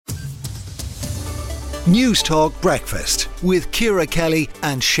News Talk Breakfast with Ciara Kelly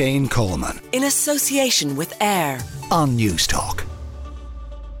and Shane Coleman. In association with AIR On News Talk.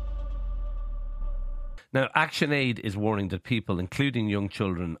 Now, ActionAid is warning that people, including young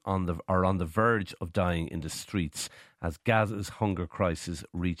children, are on the verge of dying in the streets as Gaza's hunger crisis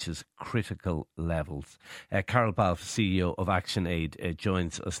reaches critical levels. Karol Balfe, CEO of ActionAid,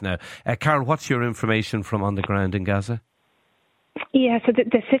 joins us now. Karol, what's your information from on the ground in Gaza? Yeah, so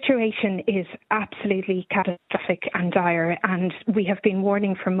the situation is absolutely catastrophic and dire, and we have been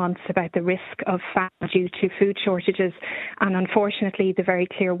warning for months about the risk of famine due to food shortages, and unfortunately the very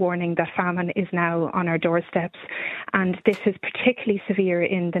clear warning that famine is now on our doorsteps. And this is particularly severe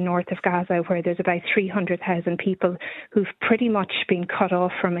in the north of Gaza, where there's about 300,000 people who've pretty much been cut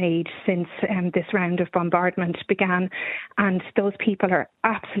off from aid since this round of bombardment began, and those people are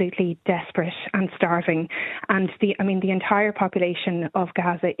absolutely desperate and starving. And the entire population of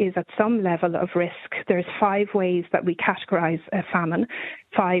Gaza is at some level of risk. There's 5 ways that we categorise a famine,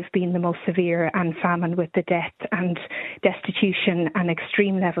 5 being the most severe, and famine with the death and destitution and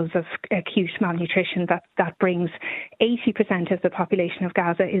extreme levels of acute malnutrition that brings 80% of the population of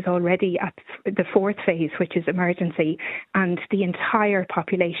Gaza is already at the 4th phase, which is emergency, and the entire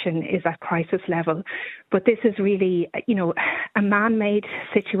population is at crisis level. But this is really, a man-made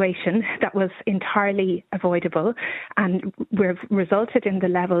situation that was entirely avoidable, and we've resulted in the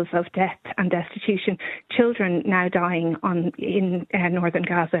levels of death and destitution. Children now dying in northern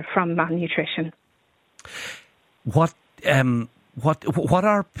Gaza from malnutrition. What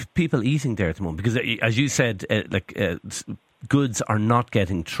are people eating there at the moment? Because as you said, goods are not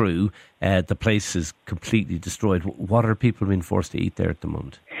getting through. The place is completely destroyed. What are people being forced to eat there at the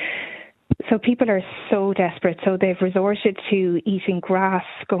moment? So people are so desperate. So they've resorted to eating grass,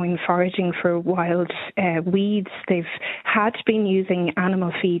 going foraging for wild weeds. They've had been using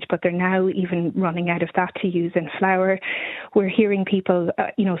animal feed, but they're now even running out of that to use in flour. We're hearing people,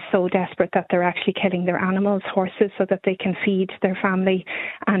 so desperate that they're actually killing their animals, horses, so that they can feed their family.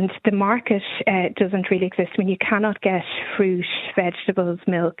 And the market doesn't really exist. You cannot get fruit, vegetables,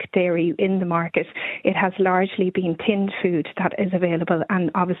 milk, dairy in the market. It has largely been tinned food that is available, and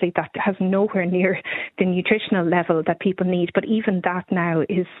obviously that has nowhere near the nutritional level that people need, but even that now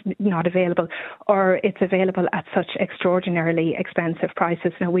is not available, or it's available at such extraordinarily expensive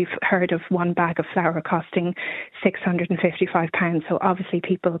prices. Now, we've heard of one bag of flour costing £655, so obviously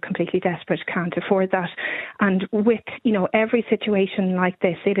people completely desperate can't afford that. And with, every situation like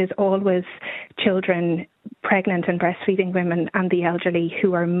this, it is always children, pregnant and breastfeeding women and the elderly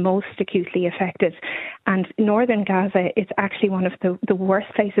who are most acutely affected. And northern Gaza is actually one of the worst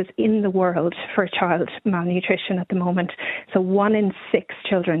places in the world for child malnutrition at the moment. So 1 in 6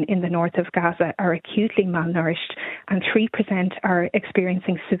 children in the north of Gaza are acutely malnourished, and 3% are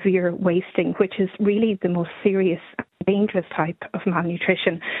experiencing severe wasting, which is really the most serious, dangerous type of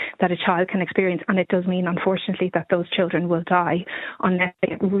malnutrition that a child can experience. And it does mean, unfortunately, that those children will die unless they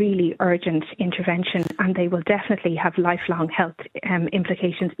get really urgent intervention, and they will definitely have lifelong health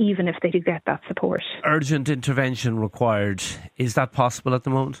implications even if they do get that support. Urgent intervention required. Is that possible at the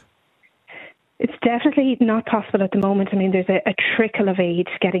moment? It's definitely not possible at the moment. There's a trickle of aid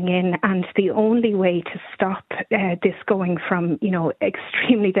getting in, and the only way to stop this going from,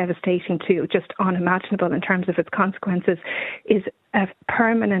 extremely devastating to just unimaginable in terms of its consequences is a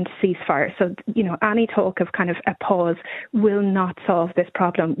permanent ceasefire. So, any talk of kind of a pause will not solve this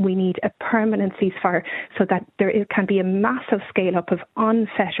problem. We need a permanent ceasefire so that there can be a massive scale up of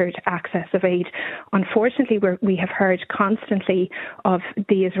unfettered access of aid. Unfortunately, we have heard constantly of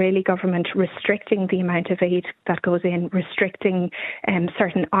the Israeli government restricting the amount of aid that goes in, restricting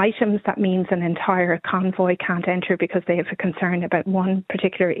certain items. That means an entire convoy can't enter because they have a concern about one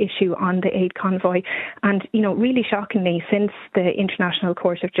particular issue on the aid convoy. And, really shockingly, since the International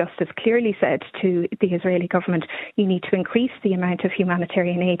Court of Justice clearly said to the Israeli government, you need to increase the amount of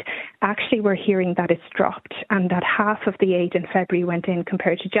humanitarian aid, actually we're hearing that it's dropped, and that half of the aid in February went in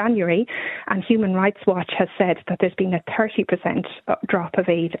compared to January. And Human Rights Watch has said that there's been a 30% drop of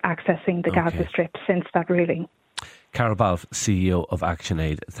aid accessing the Gaza Strip since that ruling. Karol Balfe, CEO of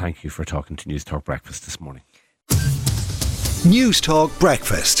ActionAid, thank you for talking to News Talk Breakfast this morning. News Talk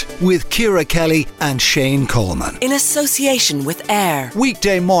Breakfast with Ciara Kelly and Shane Coleman. In association with AIR.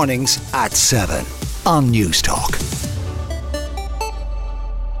 Weekday mornings at 7 on News Talk.